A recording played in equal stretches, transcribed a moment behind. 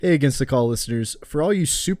Hey, Against the Call listeners, for all you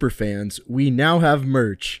super fans, we now have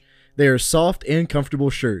merch. They are soft and comfortable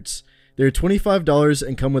shirts. They're $25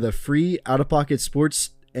 and come with a free out-of-pocket sports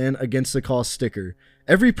and Against the Call sticker.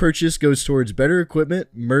 Every purchase goes towards better equipment,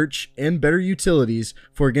 merch, and better utilities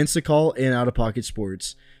for Against the Call and out-of-pocket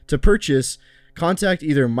sports. To purchase, contact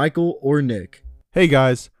either Michael or Nick. Hey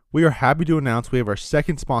guys, we are happy to announce we have our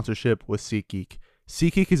second sponsorship with SeatGeek.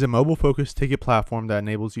 SeatGeek is a mobile-focused ticket platform that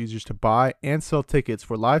enables users to buy and sell tickets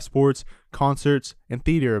for live sports, concerts, and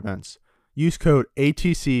theater events. Use code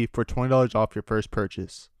ATC for $20 off your first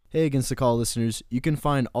purchase. Hey, Against the Call listeners, you can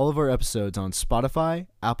find all of our episodes on Spotify,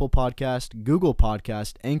 Apple Podcast, Google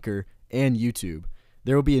Podcast, Anchor, and YouTube.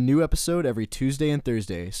 There will be a new episode every Tuesday and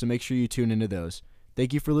Thursday, so make sure you tune into those.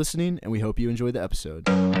 Thank you for listening, and we hope you enjoy the episode.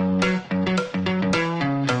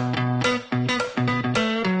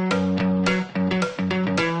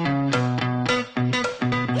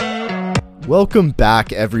 Welcome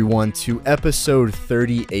back, everyone, to episode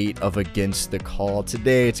 38 of Against the Call.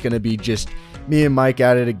 Today, it's going to be just me and Mike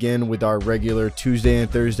at it again with our regular Tuesday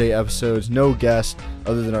and Thursday episodes. No guest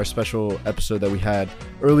other than our special episode that we had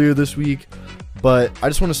earlier this week. But I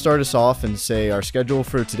just want to start us off and say our schedule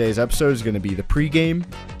for today's episode is going to be the pregame.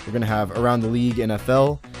 We're going to have Around the League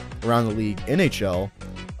NFL, Around the League NHL.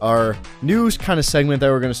 Our news kind of segment that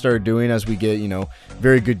we're going to start doing as we get,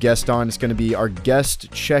 very good guest on. It's going to be our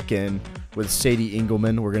guest check-in with Sadie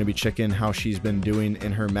Engelman. We're going to be checking how she's been doing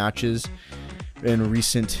in her matches in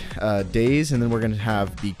recent days. And then we're going to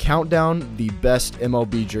have the countdown, the best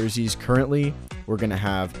MLB jerseys currently. We're going to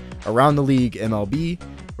have Around the League MLB.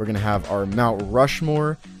 We're going to have our Mount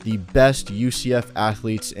Rushmore, the best UCF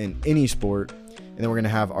athletes in any sport. And then we're going to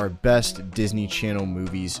have our best Disney Channel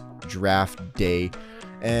movies draft day.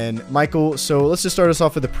 And Michael, so let's just start us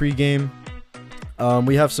off with the pregame.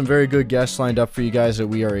 We have some very good guests lined up for you guys that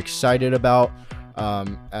we are excited about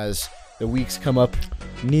as the weeks come up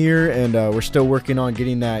near, and we're still working on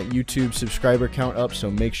getting that YouTube subscriber count up,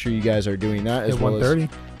 so make sure you guys are doing that as well.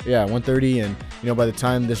 130. Yeah, 130, and by the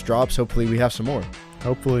time this drops, hopefully we have some more.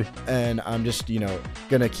 Hopefully. And I'm just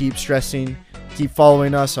gonna keep stressing, keep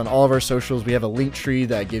following us on all of our socials. We have a link tree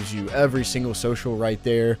that gives you every single social right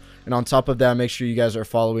there, and on top of that, make sure you guys are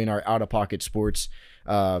following our Out of Pocket Sports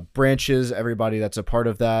branches, everybody that's a part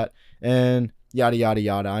of that, and yada yada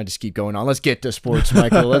yada. I just keep going on. Let's get to sports,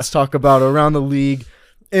 Michael. Let's talk about Around the League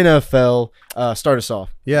NFL. Start us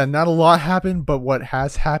off. Yeah, not a lot happened, but what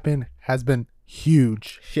has happened has been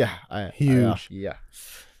huge. Huge.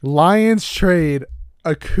 Lions trade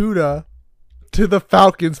Akuda to the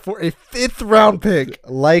Falcons for a 5th round pick.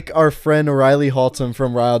 Like our friend Riley Haltom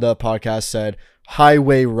from Riled Up Podcast said,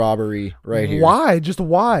 highway robbery right here. Why? Just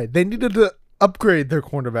why? They needed to upgrade their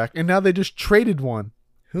cornerback, and now they just traded one.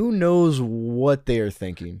 Who knows what they are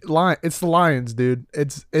thinking? It's the Lions, dude.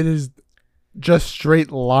 It is just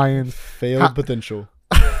straight Lions. Failed potential.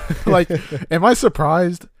 Am I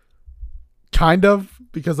surprised? Kind of,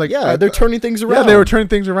 because they're turning things around. Yeah, they were turning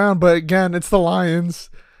things around, but again, it's the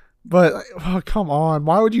Lions. But come on,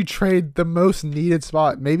 why would you trade the most needed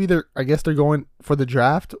spot? Maybe I guess they're going for the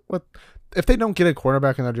draft. What if they don't get a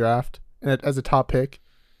cornerback in the draft as a top pick?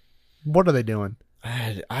 What are they doing?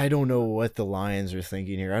 I don't know what the Lions are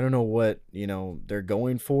thinking here. I don't know what they're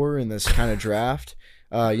going for in this kind of draft.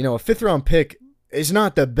 A 5th round pick is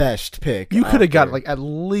not the best pick. You could have got at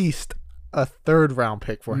least a 3rd round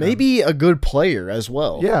pick for him. Maybe a good player as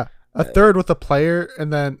well. Yeah, a 3rd with a player,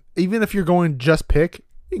 and then even if you're going just pick,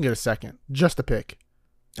 you can get a 2nd, just a pick.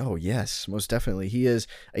 Oh yes, most definitely. He is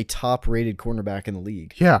a top-rated cornerback in the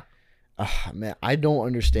league. Yeah. Man, I don't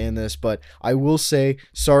understand this, but I will say,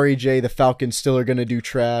 sorry, Jay, the Falcons still are going to do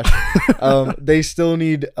trash. They still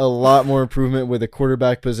need a lot more improvement with the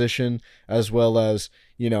quarterback position, as well as,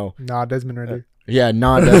 Desmond Ridder. Not Desmond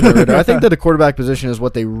Ridder. I think that the quarterback position is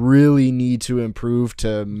what they really need to improve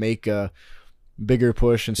to make a bigger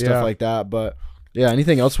push and stuff like that. But,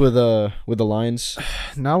 anything else with the Lions?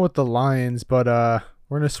 Not with the Lions, but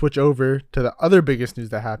we're going to switch over to the other biggest news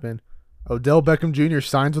that happened. Odell Beckham Jr.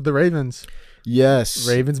 signs with the Ravens. Yes.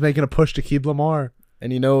 Ravens making a push to keep Lamar.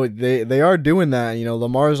 And, they are doing that.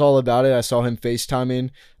 Lamar's all about it. I saw him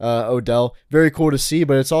FaceTiming Odell. Very cool to see,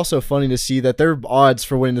 but it's also funny to see that their odds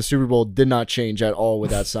for winning the Super Bowl did not change at all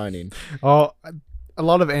with that signing. A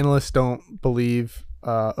lot of analysts don't believe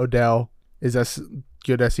Odell is as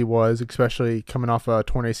good as he was, especially coming off a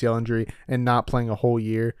torn ACL injury and not playing a whole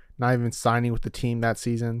year, not even signing with the team that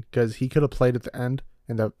season, because he could have played at the end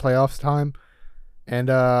in the playoffs time. And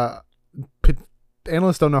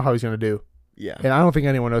analysts don't know how he's going to do. Yeah. And I don't think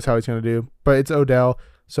anyone knows how he's going to do, but it's Odell.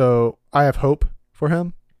 So I have hope for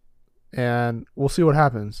him, and we'll see what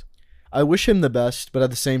happens. I wish him the best, but at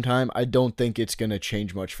the same time, I don't think it's going to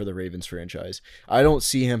change much for the Ravens franchise. I don't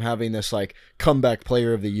see him having this like comeback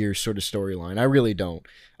player of the year sort of storyline. I really don't.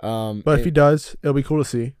 But if he does, it'll be cool to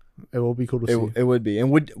see. It will be cool to see. It would be.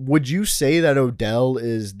 And would you say that Odell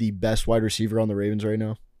is the best wide receiver on the Ravens right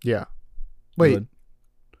now? Yeah. Wait.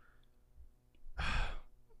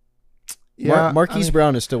 Yeah, Marquise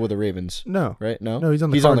Brown is still with the Ravens. No, right? No, he's on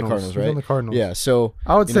the Cardinals, right? He's on the Cardinals. Yeah, so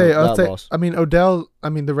I would say. I mean, Odell. I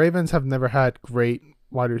mean, the Ravens have never had great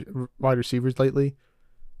wide receivers lately,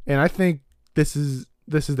 and I think this is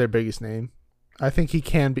their biggest name. I think he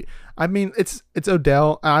can be. I mean, it's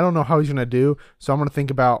Odell. I don't know how he's gonna do, so I'm gonna think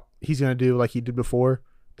about he's gonna do like he did before.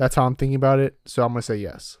 That's how I'm thinking about it. So I'm gonna say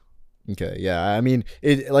yes. Okay, yeah. I mean,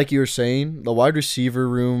 like you were saying, the wide receiver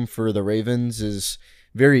room for the Ravens is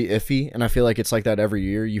very iffy, and I feel like it's like that every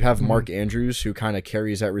year. You have Mark Andrews, who kind of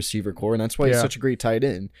carries that receiver core, and that's why he's such a great tight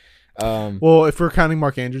end. Well, if we're counting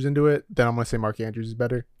Mark Andrews into it, then I'm going to say Mark Andrews is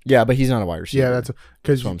better. Yeah, but he's not a wide receiver. Yeah, that's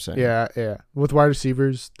what I'm saying. Yeah. With wide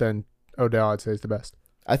receivers, then Odell, I'd say, is the best.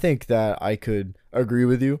 I think that I could agree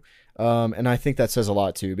with you, and I think that says a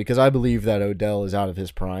lot, too, because I believe that Odell is out of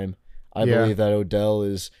his prime. I believe that Odell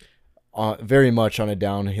is very much on a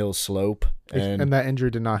downhill slope. And that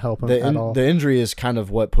injury did not help him at all. The injury is kind of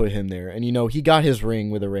what put him there. And, he got his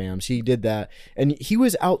ring with the Rams. He did that. And he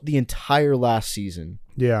was out the entire last season.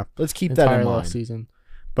 Yeah. Let's keep that in mind. Last season.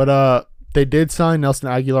 But they did sign Nelson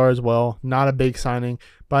Aguilar as well. Not a big signing.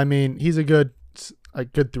 But, I mean, he's a good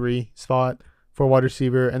 3 spot for a wide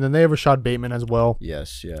receiver. And then they have Rashad Bateman as well.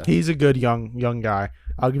 Yes, yeah. He's a good young guy.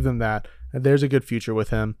 I'll give them that. And there's a good future with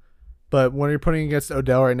him. But when you're putting against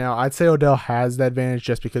Odell right now, I'd say Odell has the advantage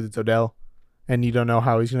just because it's Odell. And you don't know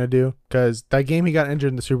how he's going to do. Because that game he got injured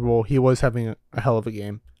in the Super Bowl, he was having a hell of a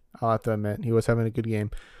game. I'll have to admit. He was having a good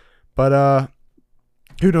game. But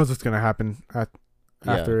who knows what's going to happen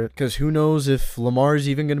after it. Because who knows if Lamar's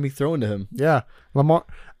even going to be throwing to him. Yeah. Lamar,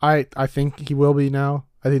 I think he will be now.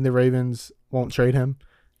 I think the Ravens won't trade him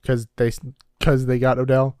because they got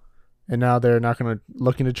Odell. And now they're not going to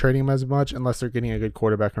looking to trade him as much unless they're getting a good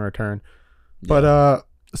quarterback in return. Yeah. But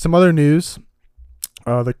some other news.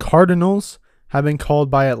 The Cardinals have been called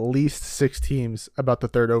by at least 6 teams about the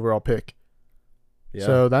 3rd overall pick. Yeah.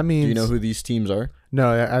 So that means... Do you know who these teams are?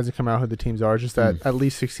 No, it hasn't come out who the teams are. Just that at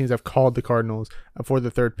least 6 teams have called the Cardinals for the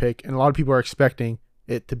 3rd pick. And a lot of people are expecting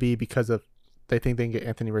it to be because of they think they can get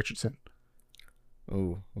Anthony Richardson.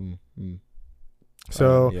 Oh.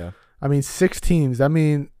 So, yeah. I mean, 6 teams. I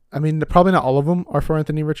mean, probably not all of them are for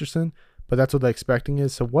Anthony Richardson, but that's what the expecting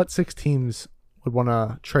is. So what 6 teams would want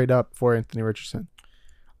to trade up for Anthony Richardson?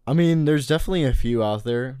 I mean, there's definitely a few out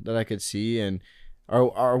there that I could see. And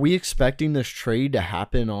are we expecting this trade to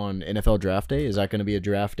happen on NFL Draft Day? Is that going to be a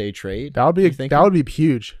Draft Day trade? That would be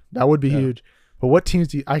huge. That would be huge. But what teams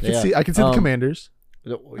do you, I can see the Commanders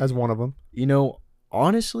as one of them.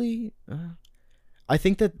 Honestly, I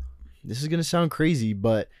think that this is going to sound crazy,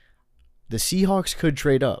 but the Seahawks could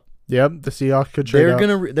trade up. Yep, the Seahawks could trade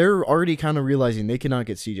up. They're already kind of realizing they cannot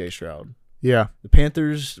get CJ Stroud. Yeah. The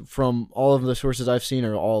Panthers, from all of the sources I've seen,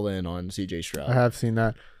 are all in on CJ Stroud. I have seen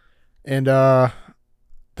that. And the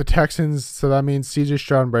Texans, so that means CJ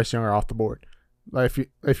Stroud and Bryce Young are off the board. Like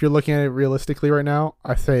if you're looking at it realistically right now,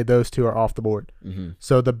 I say those 2 are off the board. Mm-hmm.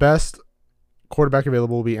 So the best quarterback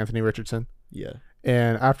available will be Anthony Richardson. Yeah.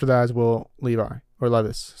 And after that is Will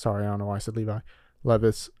Levis. Sorry, I don't know why I said Levi.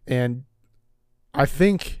 Levis. And I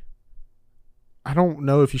don't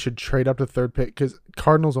know if you should trade up to 3rd pick because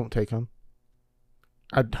Cardinals won't take him.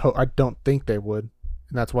 I don't think they would,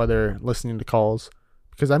 and that's why they're listening to calls.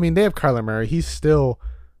 Because I mean, they have Kyler Murray. He's still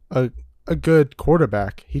a good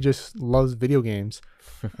quarterback. He just loves video games.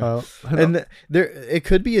 And it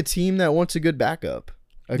could be a team that wants a good backup,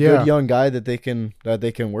 good young guy that they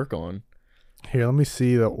can work on. Here, let me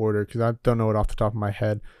see the order because I don't know it off the top of my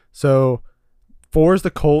head. So 4 is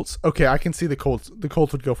the Colts. Okay, I can see the Colts. The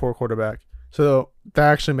Colts would go for a quarterback. So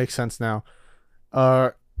that actually makes sense now.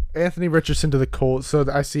 Anthony Richardson to the Colts. So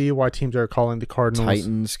I see why teams are calling the Cardinals.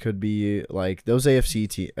 Titans could be like those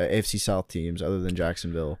AFC South teams other than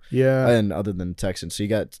Jacksonville. Yeah. And other than Texans. So you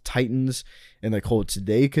got Titans and the Colts.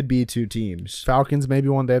 They could be 2 teams. Falcons maybe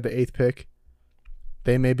one. They have the 8th pick.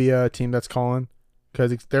 They may be a team that's calling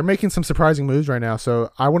because they're making some surprising moves right now.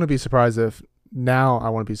 So I wouldn't be surprised if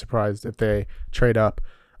they trade up.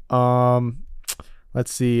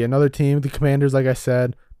 Let's see. Another team, the Commanders, like I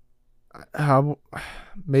said.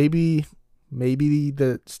 Maybe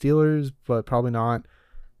the Steelers, but probably not.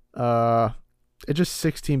 It's just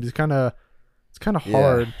 6 teams. It's kind of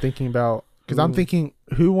hard thinking about because I'm thinking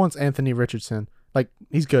who wants Anthony Richardson? Like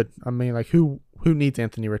he's good. I mean, like who needs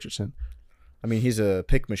Anthony Richardson? I mean, he's a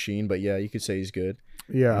pick machine, but yeah, you could say he's good.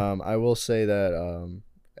 Yeah. I will say that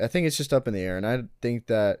I think it's just up in the air, and I think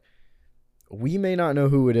that we may not know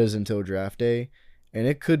who it is until draft day, and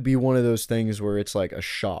it could be one of those things where it's like a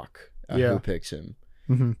shock at who picks him.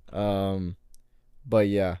 Mm-hmm. But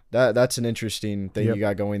yeah, that's an interesting thing Yep. you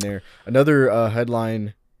got going there. Another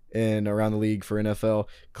headline in around the league for NFL: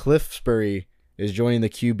 Cliff Sperry is joining the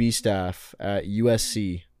QB staff at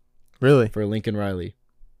USC Really? for Lincoln Riley.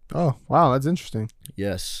 Oh, wow. That's interesting.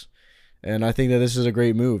 Yes, and I think that this is a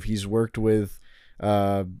great move. He's worked with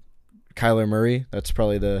Kyler Murray. That's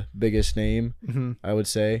probably the biggest name, I would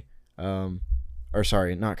say. Or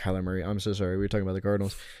sorry, not Kyler Murray. I'm so sorry. We were talking about the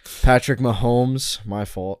Cardinals. Patrick Mahomes, my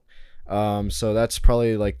fault. So that's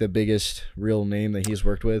probably like the biggest real name that he's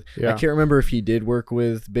worked with. Yeah. I can't remember if he did work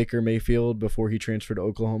with Baker Mayfield before he transferred to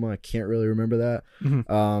Oklahoma. I can't really remember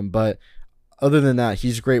that. But other than that,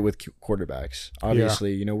 he's great with quarterbacks.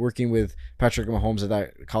 Obviously, working with Patrick Mahomes at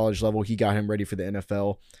that college level, he got him ready for the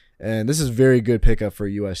NFL. And this is very good pickup for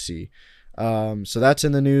USC. So that's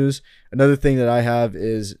in the news. Another thing that I have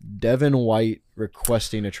is Devin White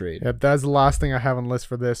requesting a trade. Yep, that's the last thing I have on the list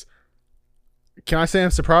for this. Can I say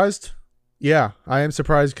I'm surprised? Yeah, I am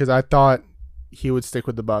surprised because I thought he would stick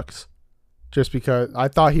with the Bucks. Just because I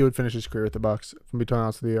thought he would finish his career with the Bucks. From being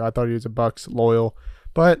honest with you, I thought he was a Bucks loyal.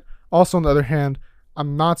 But also on the other hand,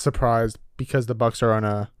 I'm not surprised because the Bucks are on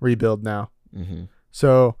a rebuild now.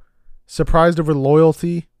 So surprised over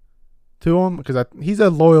loyalty to him because he's a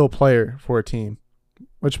loyal player for a team,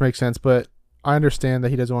 which makes sense. But I understand that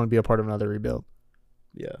he doesn't want to be a part of another rebuild.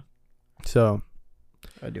 Yeah. So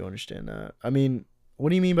I do understand that. I mean, what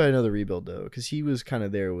do you mean by another rebuild, though? Because he was kind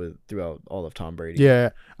of there throughout all of Tom Brady. yeah,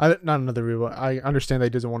 not another rebuild. I understand that he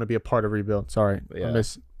doesn't want to be a part of rebuild. Sorry, Yeah. I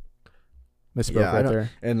misspoke right there.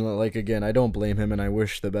 And like again, I don't blame him, and I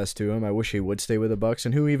wish the best to him. I wish he would stay with the Bucks,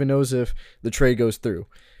 and who even knows if the trade goes through?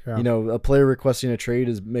 Yeah. A player requesting a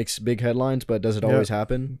trade makes big headlines, but does it always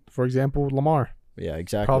happen? For example, Lamar. Yeah,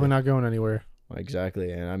 exactly. Probably not going anywhere.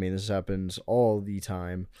 Exactly, and I mean this happens all the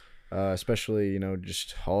time. Especially,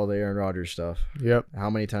 just all the Aaron Rodgers stuff. Yep. How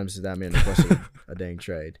many times did that man request a dang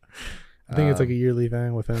trade? I think it's like a yearly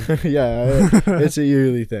thing with him. Yeah, it's a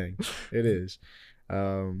yearly thing. It is.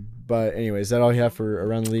 But anyways, is that all you have for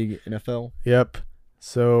Around the League NFL? Yep.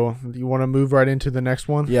 So you want to move right into the next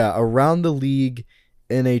one? Yeah, Around the League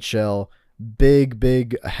NHL.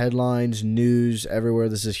 Big headlines, news everywhere.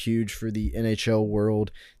 This is huge for the NHL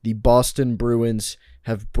world. The Boston Bruins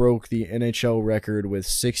have broke the NHL record with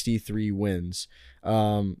 63 wins.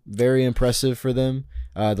 Very impressive for them.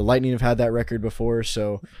 The Lightning have had that record before,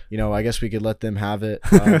 so I guess we could let them have it.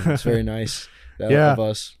 It's very nice of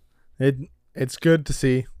us. It's good to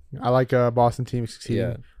see. I like a Boston team succeeding.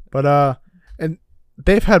 Yeah. But and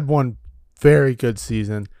they've had one very good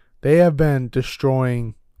season. They have been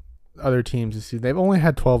destroying other teams this season. They've only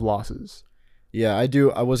had 12 losses. Yeah, I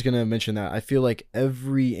do. I was going to mention that. I feel like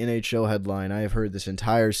every NHL headline I have heard this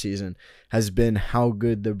entire season has been how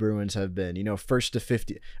good the Bruins have been. First to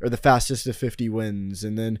 50 or the fastest to 50 wins,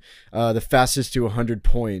 and then the fastest to 100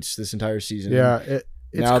 points this entire season. Yeah, it's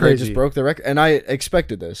now crazy. They just broke the record, and I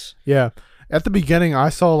expected this. Yeah. At the beginning, I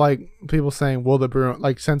saw like people saying, "Will the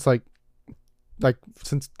Bruins since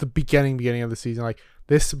the beginning of the season, like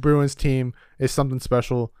this Bruins team is something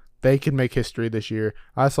special. They can make history this year."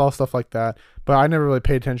 I saw stuff like that, but I never really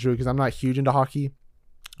paid attention to it because I'm not huge into hockey,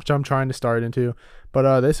 which I'm trying to start into.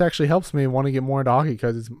 But this actually helps me want to get more into hockey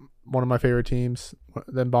because it's one of my favorite teams.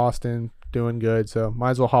 Then Boston doing good, so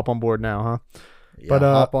might as well hop on board now, huh? Yeah, but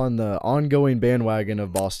hop on the ongoing bandwagon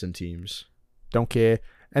of Boston teams. Don't care.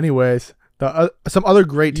 Anyways, some other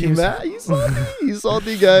great teams. You saw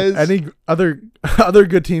the guys. Any other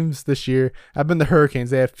good teams this year have been the Hurricanes.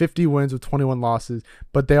 They have 50 wins with 21 losses,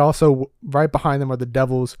 but they also right behind them are the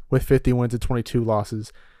Devils with 50 wins and 22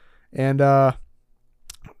 losses. And the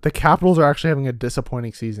Capitals are actually having a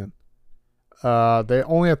disappointing season. They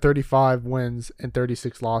only have 35 wins and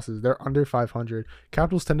 36 losses. They're under 500.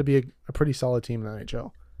 Capitals tend to be a pretty solid team in the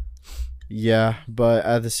NHL. Yeah, but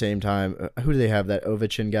at the same time, who do they have? That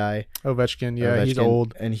Ovechkin guy? Ovechkin, yeah, Ovechkin, he's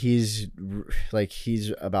old. And he's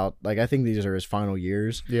about, I think these are his final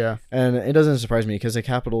years. Yeah. And it doesn't surprise me because the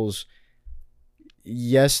Capitals,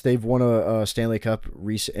 yes, they've won a Stanley Cup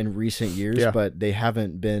in recent years, but they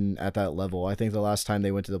haven't been at that level. I think the last time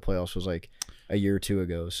they went to the playoffs was like a year or two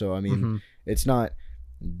ago. So, I mean, it's not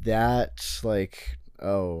that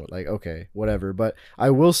okay, whatever. But I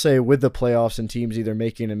will say with the playoffs and teams either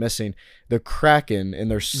making and missing, the Kraken in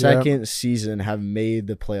their second season have made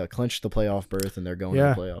clinched the playoff berth, and they're going to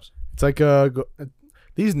the playoffs. It's like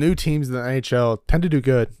these new teams in the NHL tend to do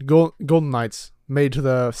good. Golden Knights made to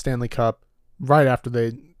the Stanley Cup right after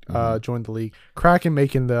they joined the league. Kraken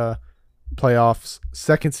making the playoffs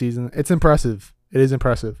second season. It's impressive. It is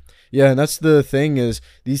impressive. Yeah, and that's the thing is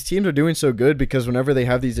these teams are doing so good because whenever they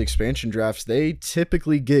have these expansion drafts, they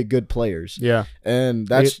typically get good players. Yeah. And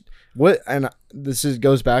that's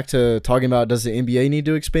goes back to talking about, does the NBA need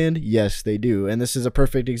to expand? Yes, they do. And this is a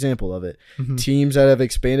perfect example of it. Mm-hmm. Teams that have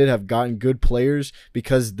expanded have gotten good players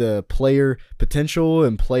because the player potential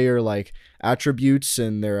and player like attributes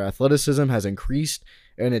and their athleticism has increased.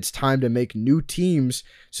 And it's time to make new teams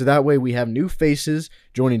so that way we have new faces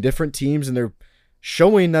joining different teams and they're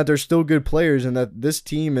showing that they're still good players and that this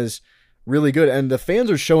team is really good. And the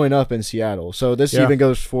fans are showing up in Seattle. So this even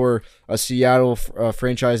goes for a Seattle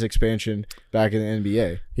franchise expansion back in the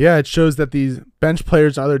NBA. Yeah, it shows that these bench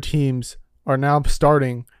players on other teams are now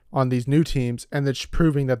starting on these new teams, and it's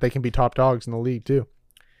proving that they can be top dogs in the league too.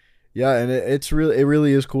 Yeah, and it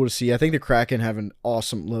really is cool to see. I think the Kraken have an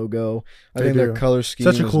awesome logo. I think their color scheme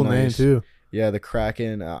such a cool is name nice. too. Yeah, the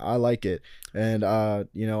Kraken. I like it. And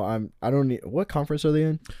what conference are they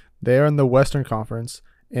in? They are in the Western Conference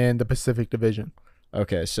and the Pacific Division.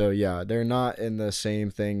 Okay, so yeah, they're not in the same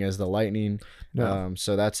thing as the Lightning. No.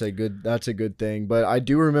 So that's a good thing. But I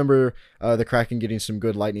do remember the Kraken getting some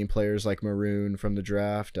good Lightning players like Maroon from the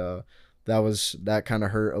draft. That kind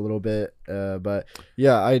of hurt a little bit. But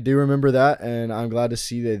yeah, I do remember that, and I'm glad to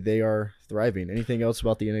see that they are thriving. Anything else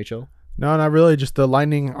about the NHL? No, not really. Just the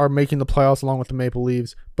Lightning are making the playoffs along with the Maple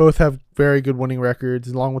Leafs. Both have very good winning records,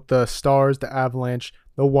 along with the Stars, the Avalanche,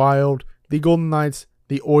 the Wild, the Golden Knights,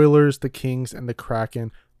 the Oilers, the Kings, and the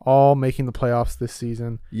Kraken, all making the playoffs this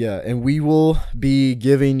season. Yeah, and we will be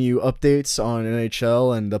giving you updates on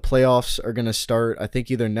NHL, and the playoffs are going to start, I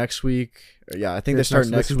think, either next week. Yeah, I think they start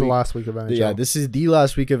next week. This is the last week of NHL. Yeah, this is the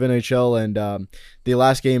last week of NHL, and the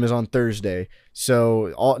last game is on Thursday.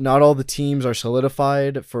 So not all the teams are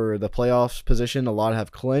solidified for the playoffs position. A lot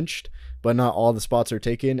have clinched, but not all the spots are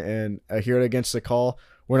taken. And here at Against the Call,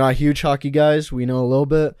 we're not huge hockey guys. We know a little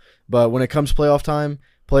bit, but when it comes playoff time,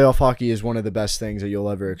 playoff hockey is one of the best things that you'll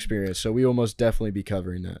ever experience. So we will most definitely be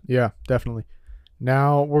covering that. Yeah, definitely.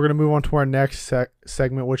 Now we're going to move on to our next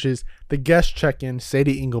segment, which is the guest check-in.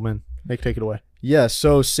 Sadie Engelman. Take it away. Yeah,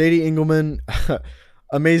 so Sadie Engelman,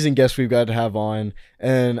 amazing guest we've got to have on.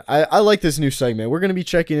 And I like this new segment. We're going to be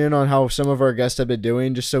checking in on how some of our guests have been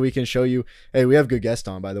doing just so we can show you, hey, we have good guests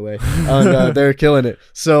on, by the way. And they're killing it.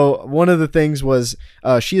 So one of the things was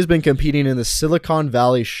she has been competing in the Silicon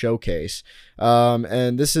Valley Showcase.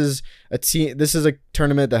 And this is a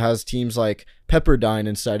tournament that has teams like Pepperdine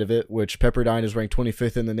inside of it, which Pepperdine is ranked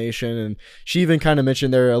 25th in the nation. And she even kind of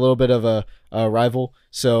mentioned they're a little bit of a rival.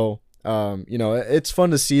 So it's fun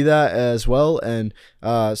to see that as well. And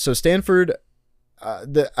so Stanford,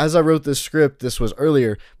 as I wrote this script, this was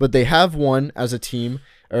earlier, but they have won as a team,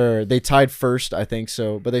 or they tied first, I think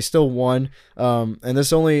so, but they still won. And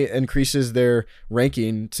this only increases their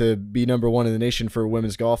ranking to be number one in the nation for a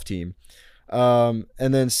women's golf team. And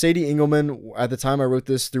then Sadie Engelman, at the time I wrote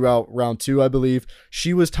this throughout round 2, I believe,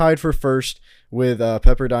 she was tied for first with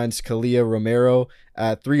Pepperdine's Kalia Romero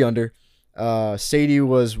at 3 under. Sadie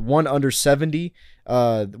was 1 under 70,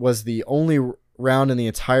 was the only round in the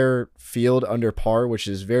entire field under par, which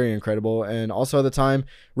is very incredible. And also at the time,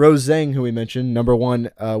 Rose Zhang, who we mentioned, number 1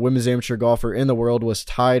 women's amateur golfer in the world, was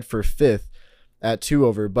tied for 5th at 2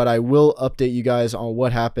 over. But I will update you guys on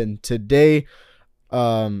what happened today.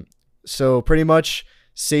 So pretty much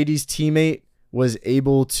Sadie's teammate was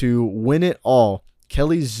able to win it all.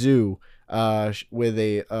 Kelly Zhu, with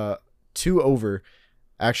a 2 over,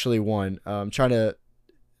 actually won. I'm trying to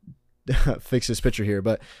fix this picture here,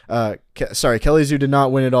 but sorry, Kelly Zhu did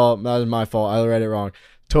not win it all. That was my fault. I read it wrong.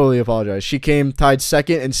 Totally apologize. She came tied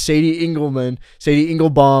second, and Sadie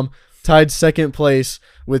Engelbaum tied second place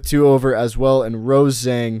with 2 over as well, and Rose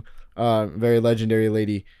Zhang, very legendary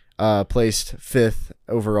lady, placed 5th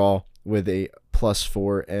overall with a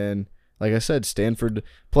 +4. And like I said, Stanford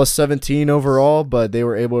 +17 overall, but they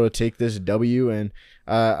were able to take this W, and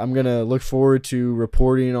I'm going to look forward to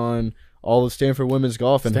reporting on all of Stanford women's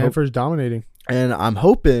golf. And Stanford's dominating. And I'm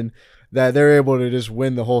hoping that they're able to just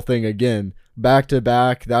win the whole thing again, back to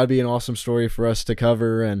back. That would be an awesome story for us to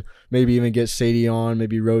cover, and maybe even get Sadie on,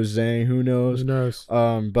 maybe Rose Zhang, who knows? Who knows?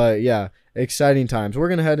 But yeah, exciting times. We're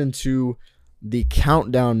going to head into the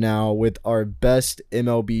countdown now with our best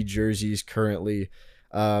MLB jerseys currently.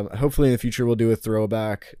 Hopefully in the future we'll do a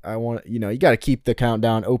throwback. You got to keep the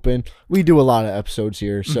countdown open. We do a lot of episodes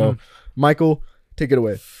here. So Michael, take it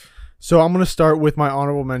away. So I'm going to start with my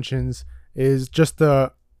honorable mentions is just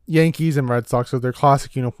the Yankees and Red Sox with their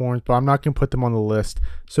classic uniforms, but I'm not going to put them on the list.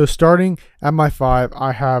 So starting at my 5,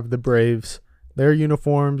 I have the Braves. Their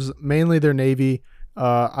uniforms, mainly their navy.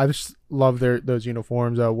 I just love those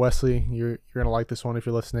uniforms. Wesley, you're gonna like this one if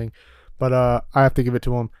you're listening, but I have to give it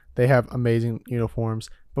to them. They have amazing uniforms.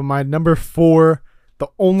 But my number 4, the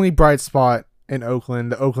only bright spot in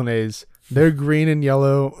Oakland, the Oakland A's, their green and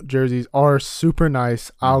yellow jerseys are super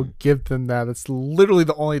nice. I'll give them that. That's literally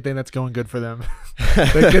the only thing that's going good for them.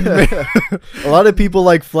 A lot of people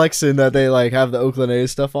like flexing that they like have the Oakland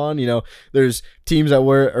A's stuff on. You know, there's teams that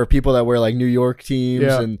wear, or people that wear like New York teams,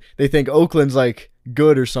 and they think Oakland's like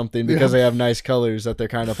good or something because they have nice colors that they're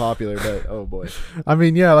kind of popular. But oh boy, I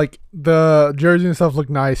mean, yeah, like the jersey and stuff look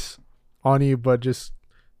nice on you, but just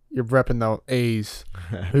you're repping the A's.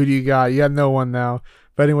 Who do you got? You got no one now.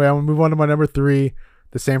 But anyway, I'm gonna move on to my number 3,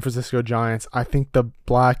 the San Francisco Giants. I think the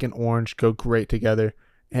black and orange go great together,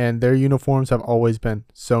 and their uniforms have always been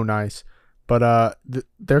so nice. But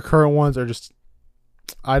their current ones are just,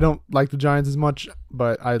 I don't like the Giants as much,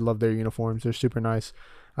 but I love their uniforms. They're super nice.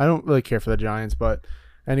 I don't really care for the Giants, but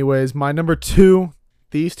anyways, my number 2,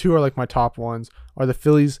 these two are like my top ones, are the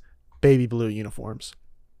Phillies baby blue uniforms.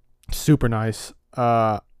 Super nice.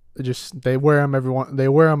 They wear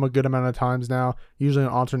them a good amount of times now, usually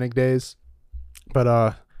on alternate days.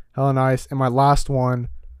 But hella nice. And my last one,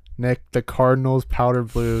 Nick, the Cardinals powder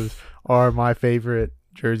blues are my favorite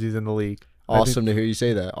jerseys in the league. Awesome to hear you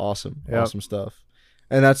say that. Awesome. Yep. Awesome stuff.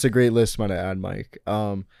 And that's a great list, might I add, Mike.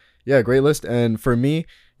 Yeah, great list. And for me,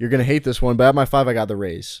 you're gonna hate this one, but at my 5, I got the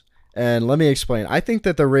Rays. And let me explain. I think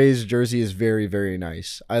that the Rays jersey is very, very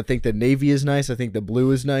nice. I think the navy is nice. I think the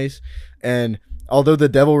blue is nice. And although the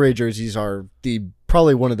Devil Ray jerseys are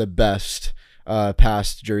probably one of the best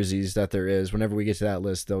past jerseys that there is, whenever we get to that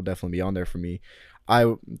list, they'll definitely be on there for me.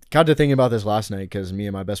 I got to thinking about this last night because me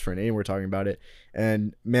and my best friend Aiden were talking about it.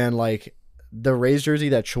 And man, like the Rays jersey,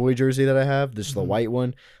 that Choi jersey that I have, this is the white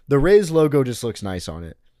one, the Rays logo just looks nice on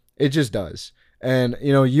it. It just does. And,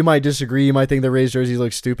 you know, you might disagree. You might think the Rays jerseys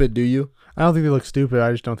look stupid. Do you? I don't think they look stupid.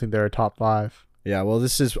 I just don't think they're a top 5. Yeah, well,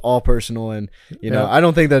 this is all personal. And, you know, I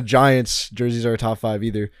don't think the Giants jerseys are a top 5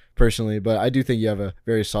 either, personally. But I do think you have a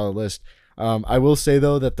very solid list. I will say,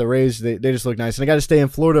 though, that the Rays, they just look nice. And I got to stay in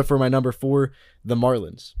Florida for my number 4, the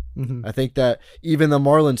Marlins. I think that even the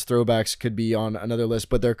Marlins throwbacks could be on another list,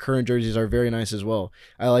 but their current jerseys are very nice as well.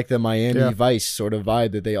 I like the Miami Vice sort of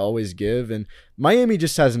vibe that they always give, and Miami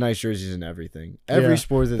just has nice jerseys in everything. Every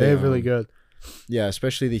sport that they have really good. Yeah,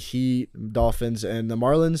 especially the Heat, Dolphins, and the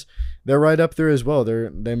Marlins. They're right up there as well. They're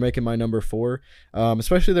making my number 4,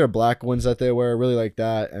 especially their black ones that they wear. I really like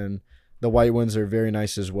that, and the white ones are very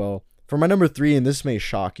nice as well. For my number 3, and this may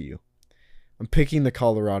shock you, I'm picking the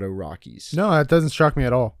Colorado Rockies. No, that doesn't shock me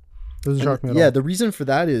at all. Doesn't shock me at all. Yeah, the reason for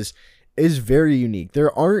that is very unique.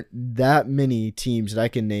 There aren't that many teams that I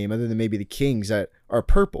can name other than maybe the Kings that are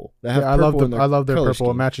purple. That have purple in their I love their purple. scheme.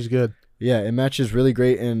 It matches good. Yeah, it matches really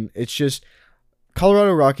great, and it's just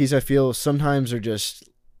Colorado Rockies, I feel sometimes are just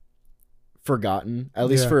forgotten, at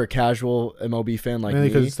least for a casual MLB fan like Mainly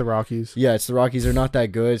me. because it's the Rockies. Yeah, it's the Rockies. They're not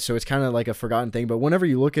that good, so it's kind of like a forgotten thing. But whenever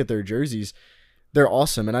you look at their jerseys, they're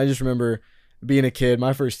awesome. And I just remember being a kid,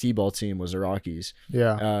 my first T-ball team was the Rockies.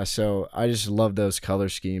 Yeah. So I just love those color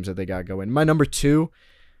schemes that they got going. My number 2,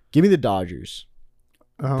 give me the Dodgers.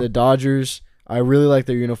 The Dodgers, I really like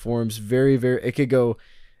their uniforms. Very, very, it could go,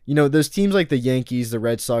 you know, those teams like the Yankees, the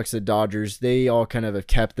Red Sox, the Dodgers, they all kind of have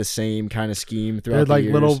kept the same kind of scheme throughout the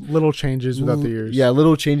years. Like little changes without the years. Yeah,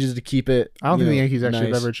 little changes to keep it. I don't think the Yankees actually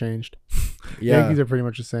have ever changed. Yeah. Yankees are pretty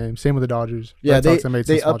much the same. Same with the Dodgers. Yeah, Red Sox have made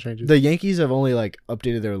some small changes. The Yankees have only like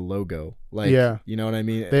updated their logo. Like, you know what I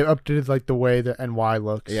mean? They updated like the way the NY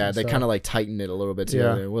looks. Yeah, they kind of like tightened it a little bit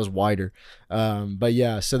together. Yeah. It was wider. But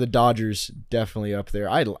yeah, so the Dodgers definitely up there.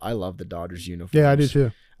 I love the Dodgers uniforms. Yeah, I do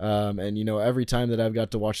too. And you know, every time that I've got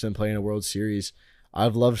to watch them play in a World Series,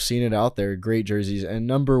 I've loved seeing it out there. Great jerseys. And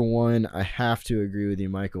number 1, I have to agree with you,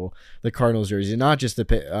 Michael, the Cardinals jersey, not just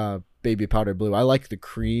the baby powder blue. I like the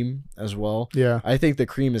cream as well. Yeah. I think the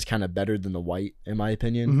cream is kind of better than the white, in my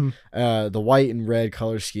opinion. The white and red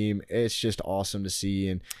color scheme, it's just awesome to see.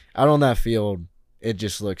 And out on that field, it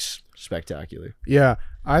just looks spectacular. Yeah.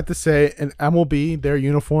 I have to say, in MLB, their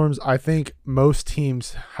uniforms, I think most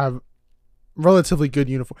teams have relatively good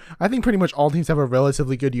uniform. I think pretty much all teams have a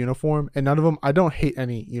relatively good uniform, and none of them, I don't hate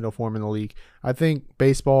any uniform in the league. I think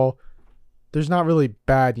baseball, there's not really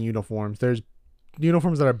bad uniforms. There's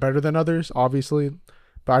uniforms that are better than others, obviously,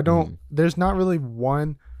 but I don't, there's not really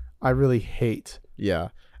one I really hate. Yeah.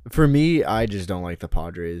 For me, I just don't like the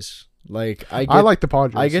Padres. Like I like the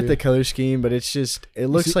Padres. I get the color scheme, but it's just, it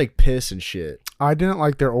looks like piss and shit. I didn't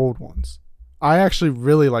like their old ones. I actually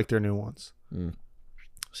really like their new ones.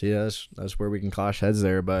 See, that's where we can clash heads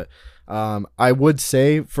there. But I would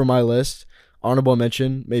say for my list, honorable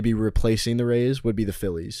mention, maybe replacing the Rays, would be the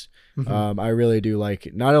Phillies. Mhm. I really do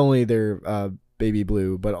like not only their baby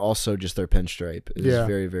blue, but also just their pinstripe is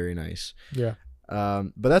very, very nice. Yeah.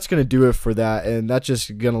 But that's going to do it for that. And that's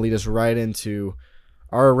just going to lead us right into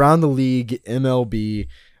our Around the League MLB.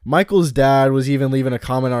 Michael's dad was even leaving a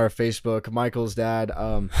comment on our Facebook. Michael's dad,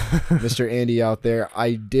 Mr. Andy out there,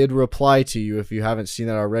 I did reply to you if you haven't seen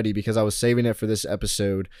that already because I was saving it for this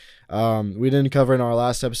episode. We didn't cover it in our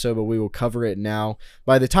last episode, but we will cover it now.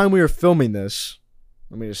 By the time we were filming this,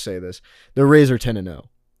 let me just say this, the Rays are 10-0.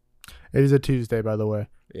 It is a Tuesday, by the way.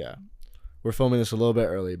 Yeah. We're filming this a little bit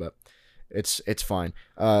early, but it's fine.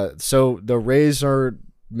 So the Rays are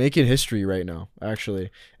making history right now, actually.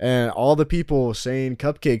 And all the people saying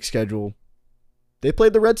cupcake schedule, they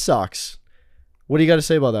played the Red Sox. What do you got to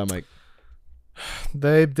say about that, Mike?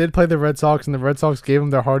 They did play the Red Sox, and the Red Sox gave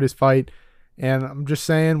them their hardest fight. And I'm just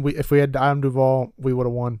saying, if we had Adam Duvall, we would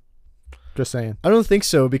have won. Just saying. I don't think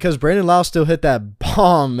so because Brandon Lau still hit that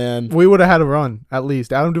bomb, man. We would have had a run, at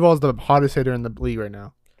least. Adam Duvall is the hottest hitter in the league right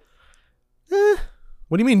now.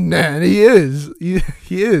 What do you mean, nah? He is.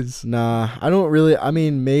 He is. Nah, I don't really. I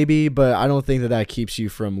mean, maybe, but I don't think that keeps you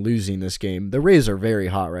from losing this game. The Rays are very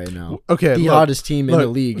hot right now. Okay, the hottest team in the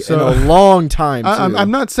league so, in a long time.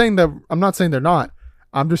 I'm not saying that. I'm not saying they're not.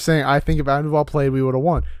 I'm just saying I think if Adam Duvall played, we would have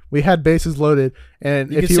won. We had bases loaded,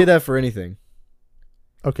 and you can say that for anything.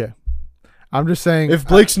 Okay, I'm just saying if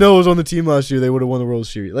Blake Snow was on the team last year, they would have won the World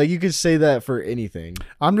Series. Like you could say that for anything.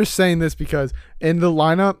 I'm just saying this because in the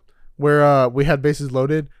lineup where we had bases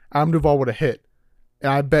loaded, Adam Duvall would have hit,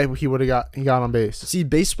 and I bet he got on base. See,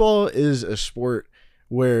 baseball is a sport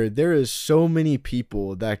where there is so many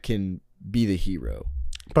people that can be the hero.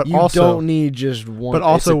 But you also don't need just one. But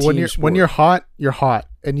also when you're hot,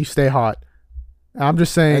 and you stay hot. I'm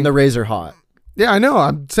just saying. And the Rays are hot. Yeah, I know.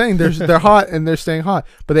 I'm saying they're hot and they're staying hot,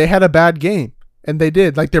 but they had a bad game, and they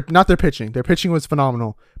did. Like they're not their pitching. Their pitching was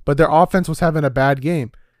phenomenal, but their offense was having a bad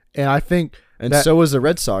game, and I think. And so was the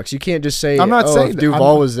Red Sox. You can't just say, I'm not saying if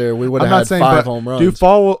Duvall was there, we would have had 5 home runs.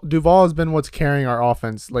 Duvall has been what's carrying our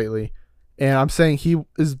offense lately. And I'm saying he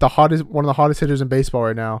is one of the hottest hitters in baseball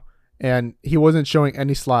right now. And he wasn't showing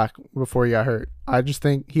any slack before he got hurt. I just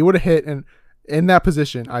think he would have hit, and in that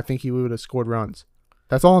position, I think he would have scored runs.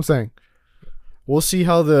 That's all I'm saying. We'll see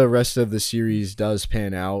how the rest of the series does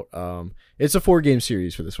pan out. It's a 4-game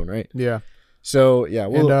series for this one, right? Yeah. So, yeah,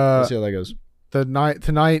 we'll see how that goes.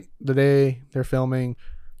 Tonight, the day they're filming,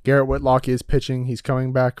 Garrett Whitlock is pitching. He's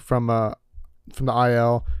coming back from the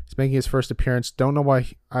IL. He's making his first appearance. Don't know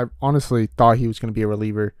why. I honestly thought he was going to be a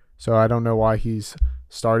reliever, so I don't know why he's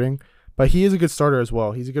starting. But he is a good starter as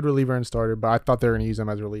well. He's a good reliever and starter, but I thought they were going to use him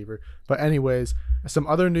as a reliever. But anyways, some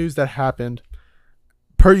other news that happened.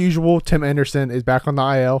 Per usual, Tim Anderson is back on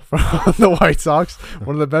the IL from the White Sox,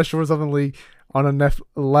 one of the best shortstops in the league, on a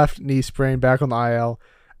left knee sprain, back on the IL.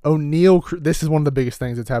 This is one of the biggest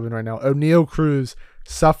things that's happening right now. O'Neal Cruz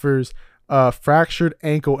suffers a fractured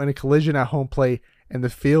ankle in a collision at home plate, and the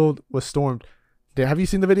field was stormed. Have you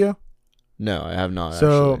seen the video? No, I have not.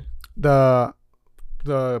 So actually.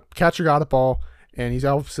 the catcher got a ball, and he's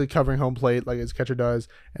obviously covering home plate like his catcher does,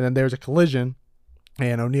 and then there's a collision,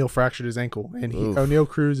 and O'Neal fractured his ankle. And O'Neal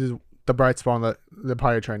Cruz is the bright spot on the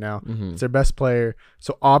Pirates right now. Mm-hmm. It's their best player.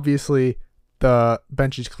 So obviously the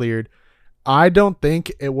bench is cleared. I don't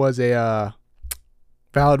think it was a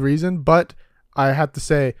valid reason, but I have to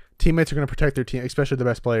say teammates are going to protect their team, especially the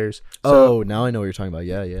best players. So, now I know what you're talking about.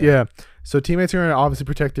 Yeah. So teammates are going to obviously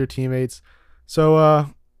protect their teammates. So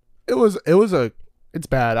it's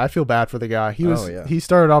bad. I feel bad for the guy. He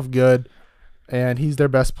started off good, and he's their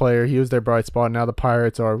best player. He was their bright spot. Now the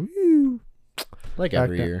Pirates are like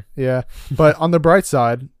every year. Yeah, but on the bright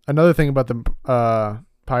side, another thing about the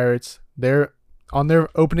Pirates, they're on their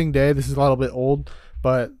opening day. This is a little bit old,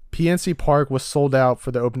 but PNC Park was sold out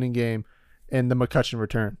for the opening game and the McCutcheon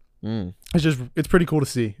return. It's pretty cool to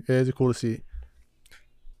see. It is cool to see.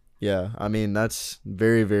 Yeah, I mean, that's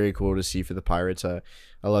very, very cool to see for the Pirates. I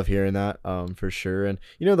love hearing that for sure. And,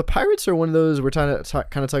 the Pirates are one of those, we're kind of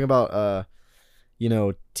talking about,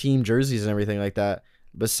 team jerseys and everything like that.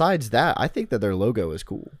 Besides that, I think that their logo is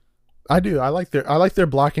cool. I do. I like their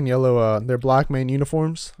black and yellow, their black main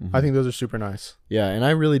uniforms. Mm-hmm. I think those are super nice. Yeah, and I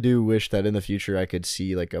really do wish that in the future I could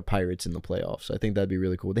see like a Pirates in the playoffs. I think that'd be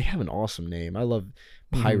really cool. They have an awesome name. I love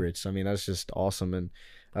Pirates. Mm-hmm. I mean, that's just awesome.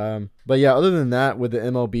 And but yeah, other than that, with the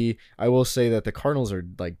MLB, I will say that the Cardinals are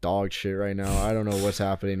like dog shit right now. I don't know what's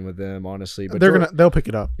happening with them, honestly. But they'll pick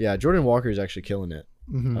it up. Yeah, Jordan Walker is actually killing it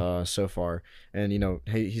mm-hmm. So far, and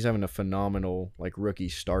he's having a phenomenal like rookie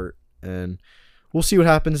start, and we'll see what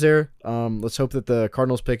happens there. Let's hope that the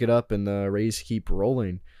Cardinals pick it up and the Rays keep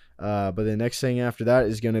rolling. But the next thing after that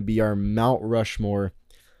is going to be our Mount Rushmore,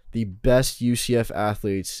 the best UCF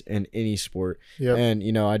athletes in any sport. Yep.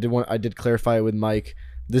 And I did clarify it with Mike.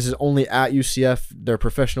 This is only at UCF. Their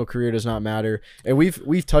professional career does not matter. And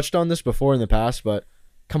we've touched on this before in the past, but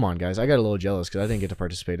come on, guys. I got a little jealous because I didn't get to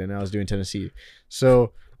participate in it. I was doing Tennessee.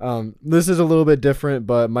 So this is a little bit different,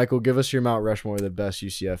 but Michael, give us your Mount Rushmore, the best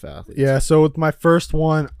UCF athletes. Yeah, so with my first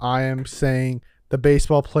one, I am saying the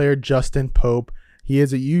baseball player Justin Pope. He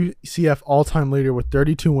is a UCF all-time leader with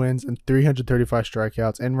 32 wins and 335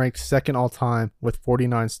 strikeouts and ranked second all-time with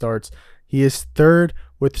 49 starts. He is third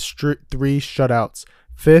with 3 shutouts,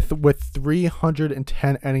 fifth with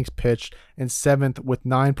 310 innings pitched, and seventh with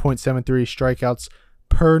 9.73 strikeouts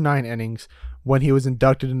per 9 innings when he was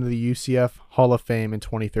inducted into the UCF Hall of Fame in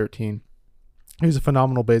 2013. He was a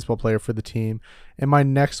phenomenal baseball player for the team. And my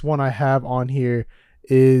next one I have on here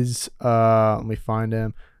is, let me find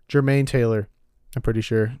him, Jermaine Taylor. I'm pretty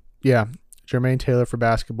sure. Yeah, Jermaine Taylor for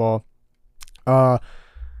basketball.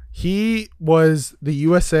 He was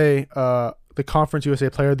the the Conference USA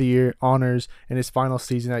Player of the Year honors in his final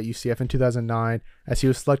season at UCF in 2009, as he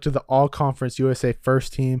was selected to the All-Conference USA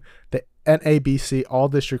First Team, the NABC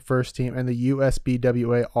All-District First Team, and the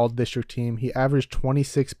USBWA All-District Team. He averaged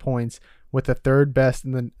 26 points with the third best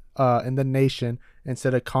in the nation, and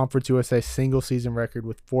set a Conference USA single season record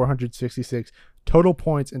with 466 total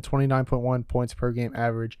points and 29.1 points per game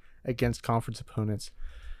average against conference opponents.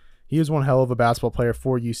 He was one hell of a basketball player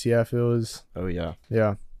for UCF. It was. Oh, yeah.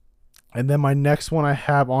 Yeah. And then my next one I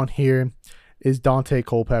have on here is Dante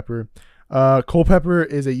Culpepper. Culpepper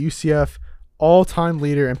is a UCF all-time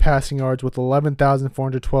leader in passing yards with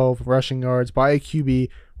 11,412 rushing yards by a QB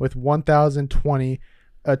with 1,020,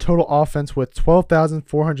 a total offense with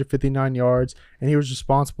 12,459 yards, and he was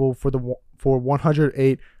responsible for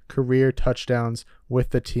 108 career touchdowns with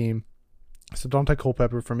the team. So Dante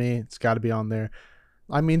Culpepper, for me, it's got to be on there.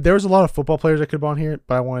 I mean, there's a lot of football players I could have on here,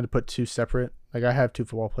 but I wanted to put two separate. Like, I have two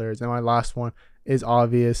football players, and my last one is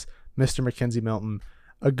obvious, Mr. Mackenzie Milton,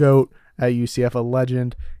 a GOAT at UCF, a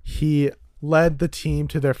legend. He led the team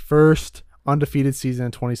to their first undefeated season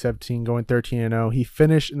in 2017, going 13-0. He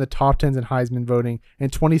finished in the top 10s in Heisman voting in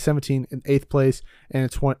 2017 in 8th place, and in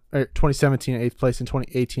 2017 in 8th place, and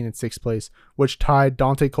 2018 in 6th place, which tied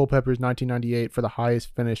Dante Culpepper's 1998 for the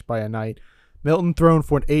highest finish by a night. Milton thrown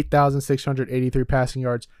for an 8,683 passing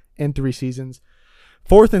yards in 3 seasons.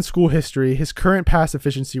 Fourth in school history, his current pass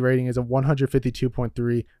efficiency rating is a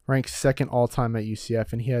 152.3, ranks second all-time at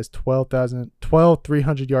UCF, and he has 12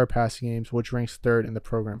 300-yard passing games, which ranks third in the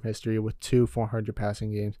program history with 2 400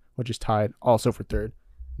 passing games, which is tied also for third.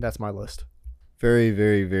 That's my list. Very,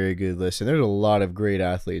 very, very good list. And there's a lot of great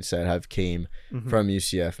athletes that have came from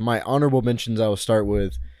UCF. My honorable mentions, I will start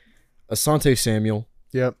with Asante Samuel.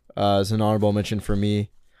 Yep. As an honorable mention for me.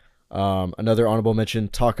 Another honorable mention,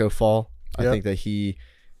 Taco Fall. I think that he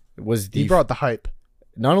brought the hype.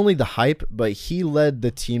 Not only the hype, but he led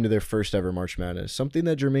the team to their first ever March Madness, something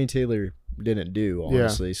that Jermaine Taylor didn't do,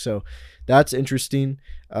 honestly. Yeah. So that's interesting.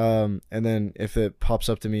 And then if it pops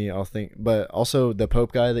up to me, I'll think. But also the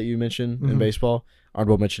Pope guy that you mentioned in baseball,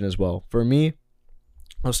 honorable mention as well. For me,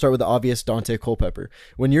 I'll start with the obvious, Dante Culpepper.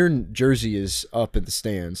 When your jersey is up in the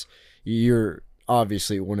stands, you're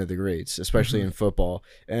obviously one of the greats, especially in football.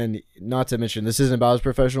 And not to mention, this isn't about his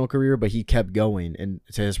professional career, but he kept going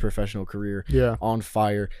into his professional career on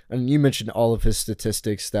fire. And you mentioned all of his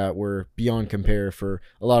statistics that were beyond compare for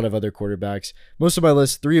a lot of other quarterbacks. Most of my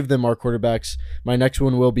list, 3 of them are quarterbacks. My next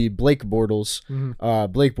one will be Blake Bortles.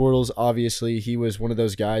 Blake Bortles, obviously, he was one of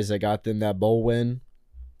those guys that got them that bowl win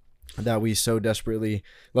that we so desperately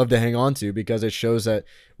love to hang on to, because it shows that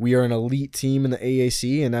we are an elite team in the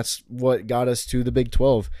AAC, and that's what got us to the Big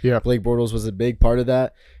 12. Yeah. Blake Bortles was a big part of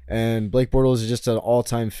that, and Blake Bortles is just an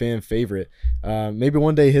all-time fan favorite. Maybe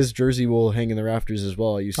one day his jersey will hang in the rafters as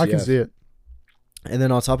well at UCF. I can see it. And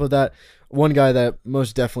then on top of that, one guy that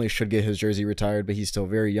most definitely should get his jersey retired, but he's still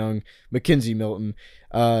very young, Mackenzie Milton.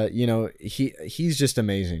 He's just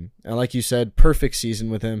amazing. And like you said, perfect season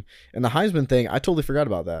with him. And the Heisman thing, I totally forgot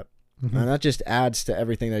about that. And that just adds to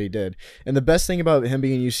everything that he did. And the best thing about him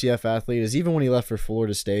being a UCF athlete is even when he left for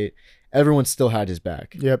Florida State, everyone still had his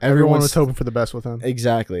back. Yep, everyone was hoping for the best with him.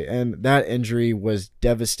 Exactly. And that injury was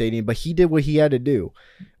devastating, but he did what he had to do.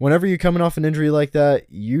 Whenever you're coming off an injury like that,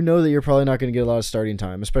 you know that you're probably not going to get a lot of starting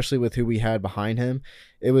time, especially with who we had behind him.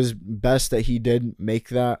 It was best that he did make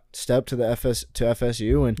that step to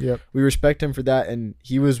FSU, and we respect him for that. And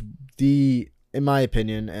he was in my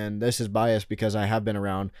opinion, and this is biased because I have been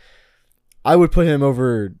around, I would put him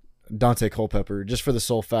over Dante Culpepper, just for the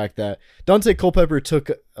sole fact that Dante Culpepper took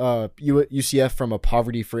UCF from a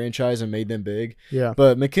poverty franchise and made them big. Yeah.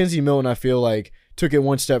 But Mackenzie Milton, I feel like, took it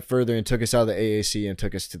one step further and took us out of the AAC and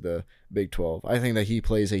took us to the Big 12. I think that he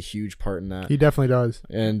plays a huge part in that. He definitely does.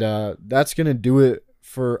 And that's going to do it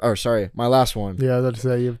for – oh, sorry, my last one. Yeah, I was about to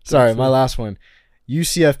say. Sorry, my last one.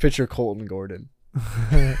 UCF pitcher Colton Gordon.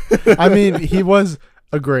 I mean, he was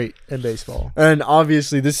a great in baseball. And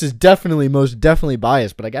obviously, this is most definitely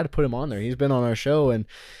biased, but I got to put him on there. He's been on our show, and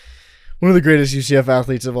one of the greatest UCF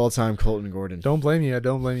athletes of all time, Colton Gordon. Don't blame you. I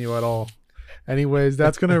don't blame you at all. Anyways,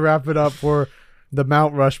 that's going to wrap it up for the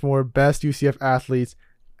Mount Rushmore best UCF athletes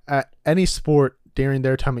at any sport during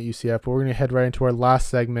their time at UCF. But we're going to head right into our last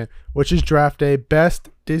segment, which is Draft Day, best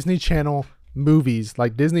Disney Channel movies,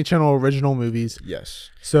 like Disney Channel original movies. Yes.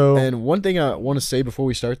 So, and one thing I want to say before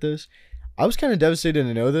we start this, I was kind of devastated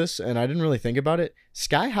to know this, and I didn't really think about it.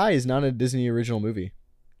 Sky High is not a Disney original movie.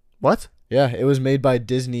 what? Yeah, it was made by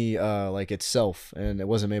Disney, like itself, and it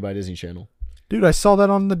wasn't made by Disney Channel. Dude, I saw that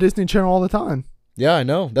on the Disney Channel all the time. Yeah, I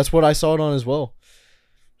know. That's what I saw it on as well.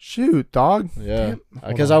 Shoot, dog. Yeah,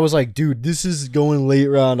 because I was like, dude, this is going late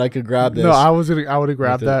round. I could grab this. No, I would have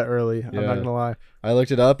grabbed that early. I'm Yeah. not gonna lie. I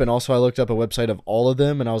looked it up, and also I looked up a website of all of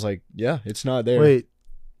them, and I was like, yeah, it's not there. Wait.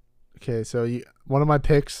 Okay, so one of my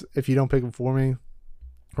picks, if you don't pick them for me,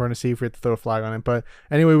 we're gonna see if we have to throw a flag on it. But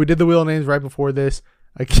anyway, we did the wheel of names right before this.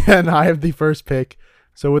 Again, I have the first pick.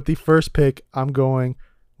 So with the first pick, I'm going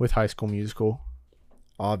with High School Musical.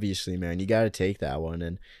 Obviously, man, you got to take that one,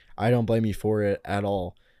 and I don't blame you for it at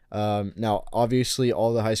all. Now, obviously,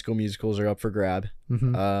 all the High School Musicals are up for grab,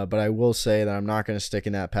 but I will say that I'm not going to stick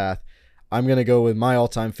in that path. I'm going to go with my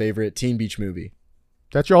all-time favorite, Teen Beach Movie.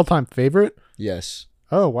 That's your all-time favorite? Yes.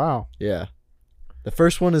 Oh, wow. Yeah. The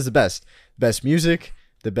first one is the best. Best music,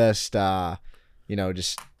 the best,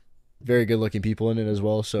 just very good-looking people in it as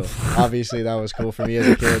well. So, obviously, that was cool for me as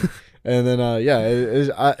a kid. And then,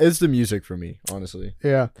 it's the music for me, honestly.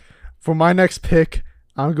 Yeah. For my next pick,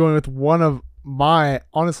 I'm going with one of my,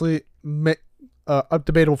 honestly, up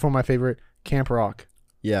debatable for my favorite, Camp Rock.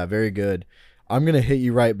 Yeah, very good. I'm going to hit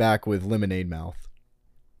you right back with Lemonade Mouth.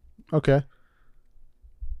 Okay.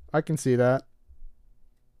 I can see that.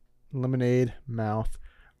 Lemonade Mouth.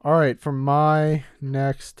 All right, for my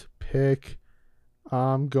next pick,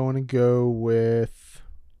 I'm going to go with...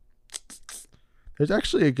 There's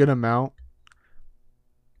actually a good amount.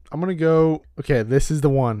 I'm going to go... Okay, this is the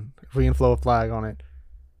one, if we can throw a flag on it.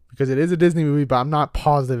 Because it is a Disney movie, but I'm not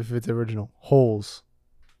positive if it's original. Holes.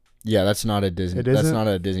 Yeah, that's not a Disney. It That's isn't? not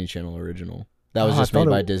a Disney Channel original. That was Oh, I just made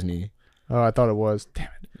thought by it- Disney. Oh, I thought it was. Damn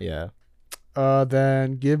it. Yeah.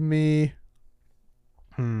 Then give me...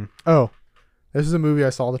 Oh, this is a movie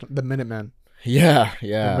I saw, The Minutemen. Yeah.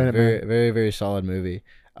 Minutemen. Very, very, very solid movie.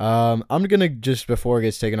 I'm gonna just before it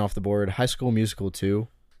gets taken off the board, High School Musical 2.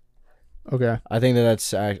 Okay. I think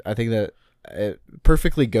that it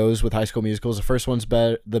perfectly goes with High School Musicals. The first one's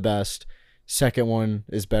the best. Second one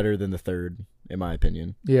is better than the third, in my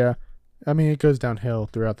opinion. Yeah. I mean, it goes downhill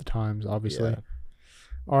throughout the times, obviously. Yeah.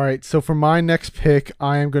 All right. So for my next pick,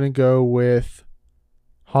 I am going to go with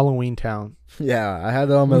Halloween Town. Yeah, I had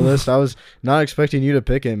that on my list. I was not expecting you to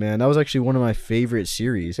pick it, man. That was actually one of my favorite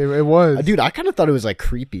series. It was. Dude, I kind of thought it was like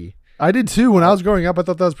creepy. I did too. When I was growing up, I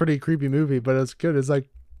thought that was a pretty creepy movie, but it's good. It's like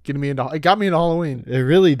it got me into Halloween. It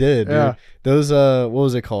really did, dude. Yeah. Those what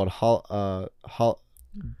was it called?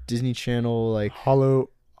 Disney Channel like Hollow.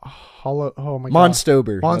 Oh my god.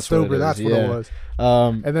 Monstober. Monstober. That's what it was.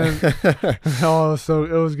 And then so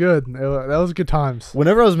it was good. That was good times.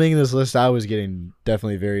 Whenever I was making this list, I was getting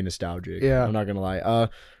definitely very nostalgic. Yeah. I'm not gonna lie.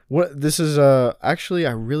 This is actually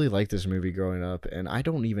I really liked this movie growing up, and I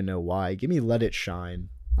don't even know why. Give me Let It Shine.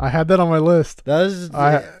 I had that on my list. That is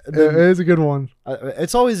It is a good one.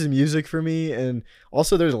 it's always the music for me, and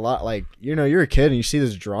also there's a lot like you're a kid and you see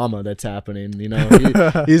this drama that's happening.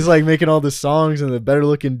 He's like making all the songs, and the better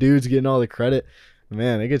looking dudes getting all the credit.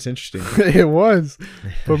 Man, it gets interesting. It was.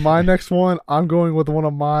 But my next one, I'm going with one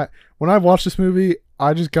of my. When I watched this movie,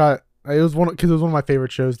 I just got it was one because it was one of my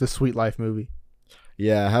favorite shows, the Sweet Life movie.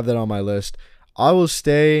 Yeah, I have that on my list. I will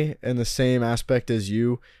stay in the same aspect as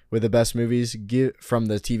you with the best movies from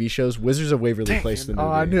the TV shows. Wizards of Waverly Place. The movie.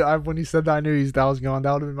 Oh, I knew. When you said that, I knew that was going.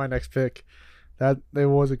 That would have been my next pick. It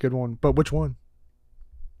was a good one. But which one?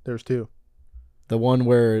 There's two. The one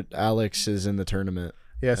where Alex is in the tournament.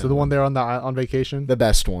 Yeah, so the one there on vacation. The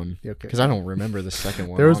best one. Yeah, okay. Because I don't remember the second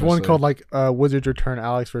one. There was one honestly. called like Wizards Return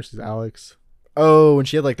Alex versus Alex. Oh, and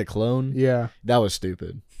she had like the clone. Yeah. That was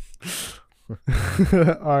stupid. All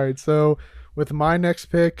right, so with my next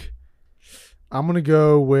pick, I'm going to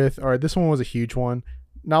go with, all right, this one was a huge one.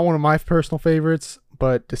 Not one of my personal favorites,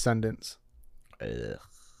 but Descendants. Ugh.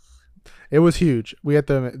 It was huge.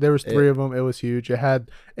 There was 3 of them. It was huge. It had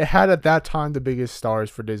at that time the biggest stars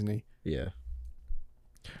for Disney. Yeah.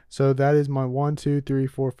 So that is my 1, 2, 3,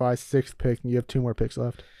 4, 5, 6th pick. And you have 2 more picks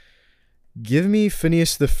left. Give me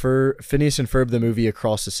Phineas and Ferb the movie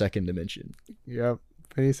Across the Second Dimension. Yep.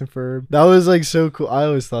 Phineas and Ferb. That was like so cool. I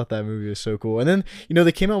always thought that movie was so cool. And then,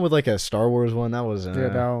 they came out with like a Star Wars one. That was Yeah,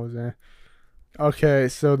 that was Okay,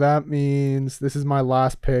 so that means this is my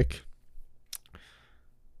last pick.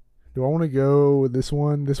 Do I want to go with this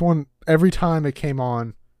one? This one, every time it came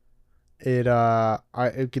on, it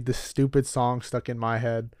get this stupid song stuck in my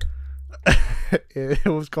head. It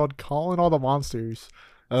was called "Calling All the Monsters."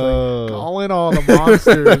 Calling all the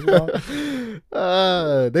monsters.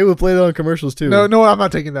 They would play that on commercials too. No, I'm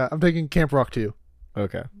not taking that. I'm taking Camp Rock 2.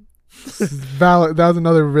 Okay. Valid. That was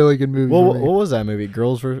another really good movie. What was that movie?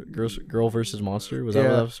 Girl versus Monster? Was that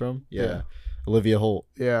what that was from? Yeah. Olivia Holt.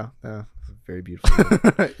 Yeah. Very beautiful.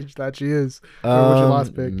 That she is. What's your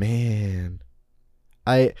last pick? Man.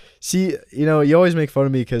 I see, you always make fun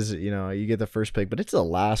of me because, you get the first pick, but it's the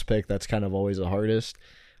last pick that's kind of always the hardest.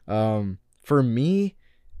 For me,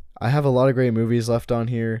 I have a lot of great movies left on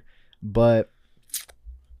here, but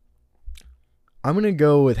I'm going to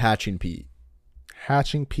go with Hatching Pete.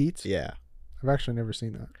 Hatching Pete? Yeah. I've actually never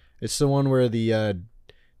seen that. It's the one where the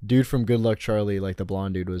dude from Good Luck Charlie, like the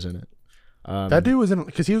blonde dude, was in it. That dude was in,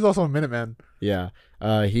 because he was also a Minuteman. Yeah.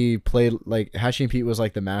 He played, like, Hatching Pete was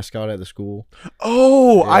like the mascot at the school.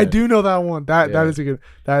 Oh, yeah. I Yeah. do know that one. That is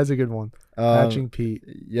a good one. Hatching Pete.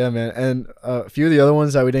 Yeah, man. And a few of the other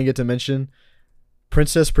ones that we didn't get to mention.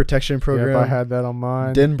 Princess Protection Program. Yep, I had that on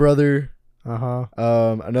mine. Den Brother. Uh-huh.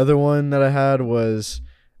 Another one that I had was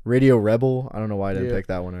Radio Rebel. I don't know why I didn't pick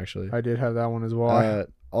that one, actually. I did have that one as well.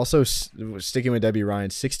 Also, sticking with Debbie Ryan,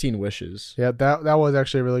 16 Wishes. Yeah, that was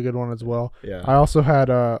actually a really good one as well. Yeah. I also had,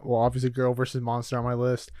 obviously Girl versus Monster on my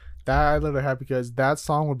list. That I literally had because that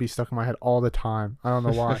song would be stuck in my head all the time. I don't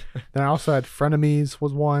know why. Then I also had Frenemies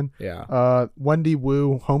was one. Yeah. Wendy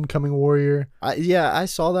Wu, Homecoming Warrior. I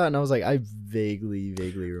saw that and I was like, I vaguely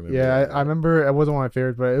remember. Yeah, I remember it wasn't one of my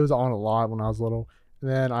favorites, but it was on a lot when I was little.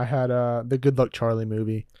 And then I had the Good Luck Charlie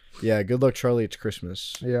movie. Yeah, Good Luck Charlie, It's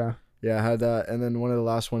Christmas. Yeah. Yeah, I had that. And then one of the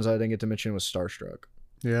last ones I didn't get to mention was Starstruck.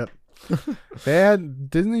 Yep.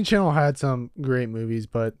 Disney Channel had some great movies,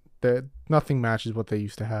 but nothing matches what they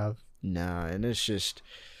used to have. Nah, and it's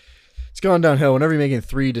gone downhill. Whenever you're making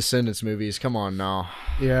 3 Descendants movies, come on now.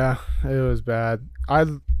 Yeah, it was bad. I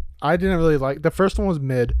didn't really like the first one was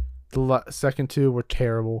mid. The second 2 were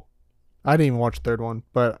terrible. I didn't even watch the third one,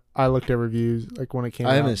 but I looked at reviews like when it came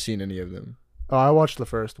out. I haven't seen any of them. Oh, I watched the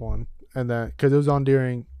first one, and then because it was on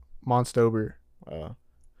during Monstober.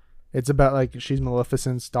 It's about like she's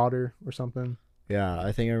Maleficent's daughter or something. Yeah,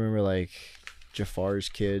 I think I remember like Jafar's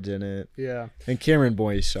kids in it. Yeah. And Cameron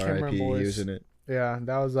Boyce, R.I.P. He was in it. Yeah,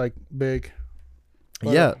 that was like big.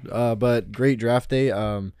 But great draft day.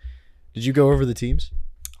 Did you go over the teams?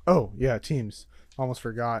 Oh, yeah, teams. Almost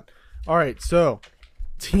forgot. All right, so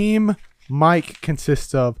Team Mike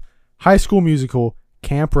consists of High School Musical,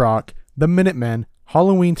 Camp Rock, The Minutemen,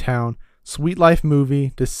 Halloween Town, Sweet Life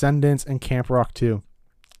Movie, Descendants, and Camp Rock 2.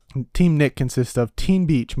 Team Nick consists of Teen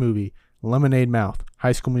Beach Movie, Lemonade Mouth,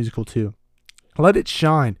 High School Musical 2, Let It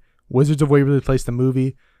Shine, Wizards of Waverly Place the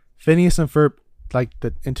movie, Phineas and Ferb, like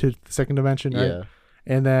Into the Second Dimension, right? Yeah.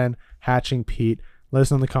 And then Hatching Pete. Let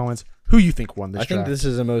us know in the comments who you think won this draft. I think this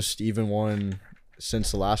is the most even one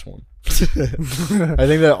since the last one. I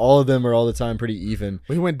think that all of them are all the time pretty even.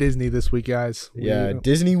 We went Disney this week, guys.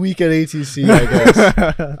 Disney week at ATC, I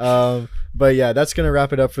guess. But yeah, that's going to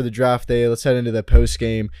wrap it up for the draft day. Let's head into the post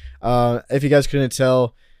game. If you guys couldn't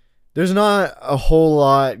tell, there's not a whole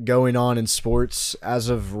lot going on in sports as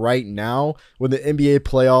of right now. When the NBA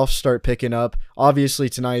playoffs start picking up, obviously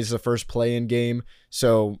tonight is the first play-in game,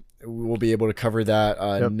 so we'll be able to cover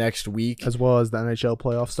that next week. As well as the NHL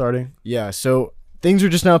playoffs starting. Yeah, so things are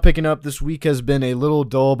just now picking up. This week has been a little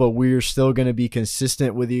dull, but we're still going to be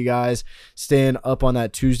consistent with you guys, staying up on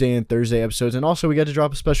that Tuesday and Thursday episodes. And also, we got to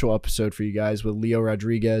drop a special episode for you guys with Leo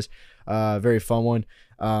Rodriguez. Very fun one.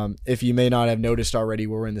 If you may not have noticed already,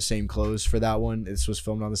 we're in the same clothes for that one. This was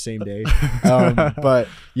filmed on the same day. But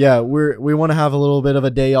yeah, we want to have a little bit of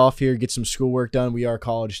a day off here, get some schoolwork done. We are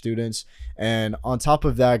college students. And on top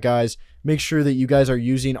of that, guys, make sure that you guys are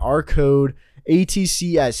using our code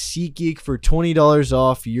ATC at SeatGeek for $20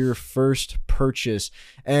 off your first purchase.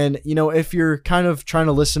 And, if you're kind of trying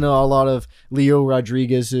to listen to a lot of Leo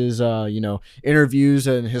Rodriguez's, interviews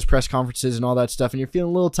and his press conferences and all that stuff, and you're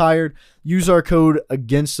feeling a little tired, use our code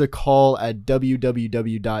against the call at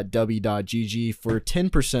www.w.gg for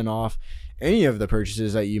 10% off. any of the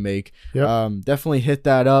purchases that you make. Yep. Definitely hit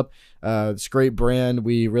that up. It's a great brand.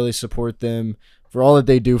 We really support them for all that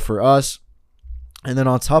they do for us. And then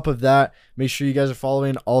on top of that, make sure you guys are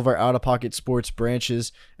following all of our Out of Pocket Sports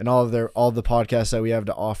branches and all the podcasts that we have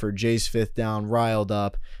to offer. Jay's Fifth Down, Riled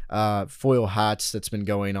Up, Foil Hats that's been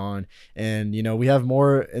going on. And, we have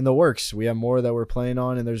more in the works. We have more that we're playing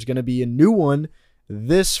on, and there's going to be a new one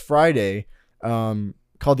this Friday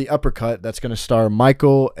called The Uppercut. That's going to star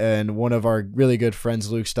Michael and one of our really good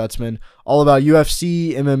friends, Luke Stutzman, all about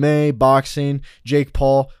UFC, MMA, boxing, Jake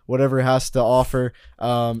Paul, whatever it has to offer.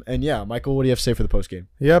 And yeah, Michael, what do you have to say for the post game?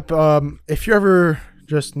 Yep. If you ever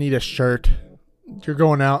just need a shirt, you're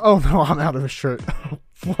going out. Oh no, I'm out of a shirt.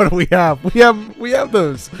 What do we have? We have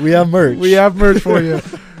those. We have merch. We have merch for you.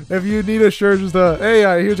 If you need a shirt, just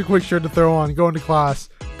here's a quick shirt to throw on. Go into class.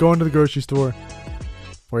 Go into the grocery store.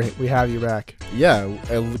 We have you back. Yeah,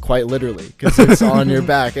 quite literally, because it's on your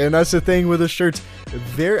back. And that's the thing with the shirts.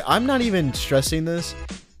 I'm not even stressing this,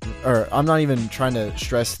 or I'm not even trying to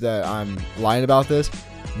stress that I'm lying about this.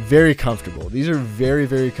 Very comfortable. These are very,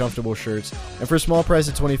 very comfortable shirts. And for a small price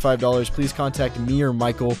of $25, please contact me or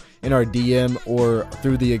Michael in our DM or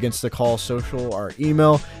through the Against the Call social, our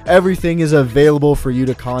email. Everything is available for you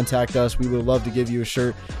to contact us. We would love to give you a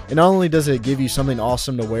shirt. And not only does it give you something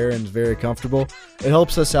awesome to wear and very comfortable, it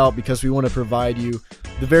helps us out because we want to provide you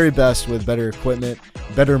the very best with better equipment,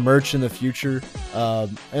 better merch in the future.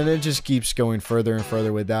 And it just keeps going further and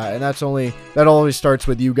further with that. And that always starts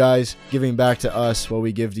with you guys giving back to us what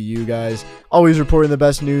we give to you guys. Always reporting the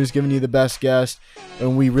best news, giving you the best guest.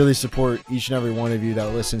 And we really support each and every one of you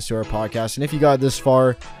that listens to our podcast. And if you got this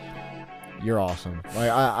far, you're awesome.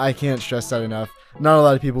 I can't stress that enough. Not a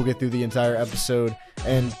lot of people get through the entire episode,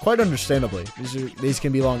 and quite understandably, these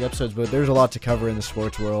can be long episodes, but there's a lot to cover in the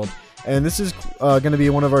sports world. And this is going to be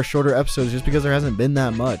one of our shorter episodes just because there hasn't been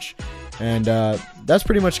that much. And that's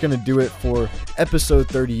pretty much going to do it for episode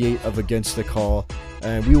 38 of Against the Call.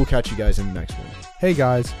 And we will catch you guys in the next one. Hey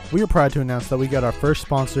guys, we are proud to announce that we got our first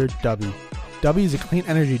sponsor, W. W is a clean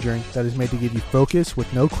energy drink that is made to give you focus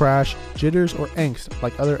with no crash, jitters, or angst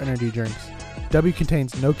like other energy drinks. W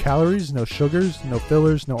contains no calories, no sugars, no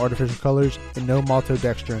fillers, no artificial colors, and no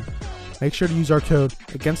maltodextrin. Make sure to use our code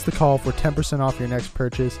AGAINSTTHECALL for 10% off your next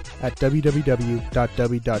purchase at www.w.gg.